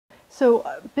So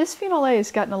bisphenol A has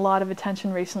gotten a lot of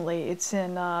attention recently. It's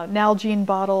in Nalgene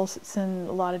bottles. It's in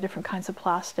a lot of different kinds of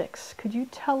plastics. Could you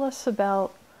tell us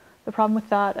about the problem with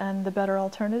that and the better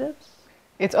alternatives?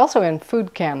 It's also in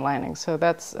food can linings, so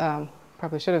that's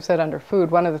probably should have said under food.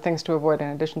 One of the things to avoid in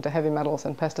addition to heavy metals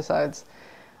and pesticides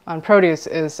on produce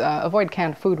is avoid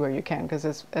canned food where you can,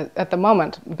 because at the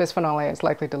moment bisphenol A is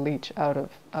likely to leach out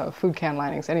of food can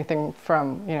linings, anything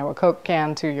from a Coke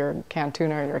can to your canned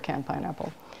tuna or your canned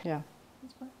pineapple. Yeah.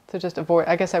 So just avoid,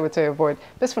 I guess I would say avoid.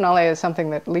 Bisphenol A is something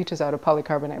that leaches out of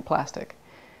polycarbonate plastic.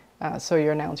 So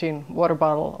your Nalgene water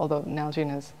bottle, although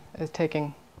Nalgene is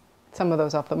taking some of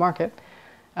those off the market,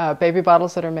 baby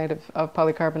bottles that are made of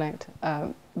polycarbonate,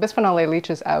 bisphenol A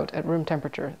leaches out at room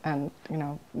temperature, and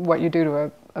what you do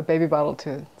to a baby bottle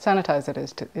to sanitize it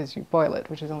is you boil it,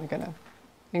 which is only going to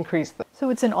increase the... So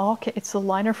it's in it's the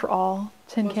liner for all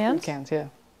tin cans? Food cans, yeah.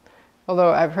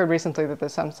 Although I've heard recently that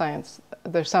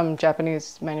there's some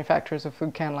Japanese manufacturers of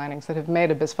food can linings that have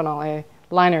made a bisphenol A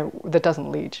liner that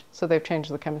doesn't leach, so they've changed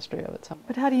the chemistry of it.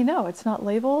 But how do you know? It's not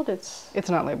labeled? It's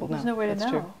not labeled, no. There's no way to know.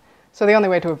 True. So the only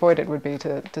way to avoid it would be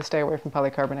to stay away from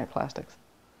polycarbonate plastics.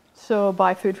 So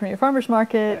buy food from your farmer's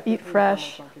market, eat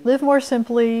fresh, live more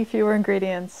simply, fewer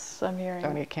ingredients, I'm hearing.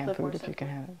 Don't eat canned food if you can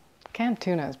have it. Canned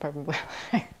tuna is probably,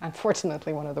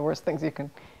 unfortunately, one of the worst things you can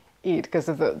eat because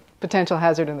of the potential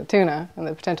hazard in the tuna and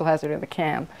the potential hazard in the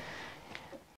can.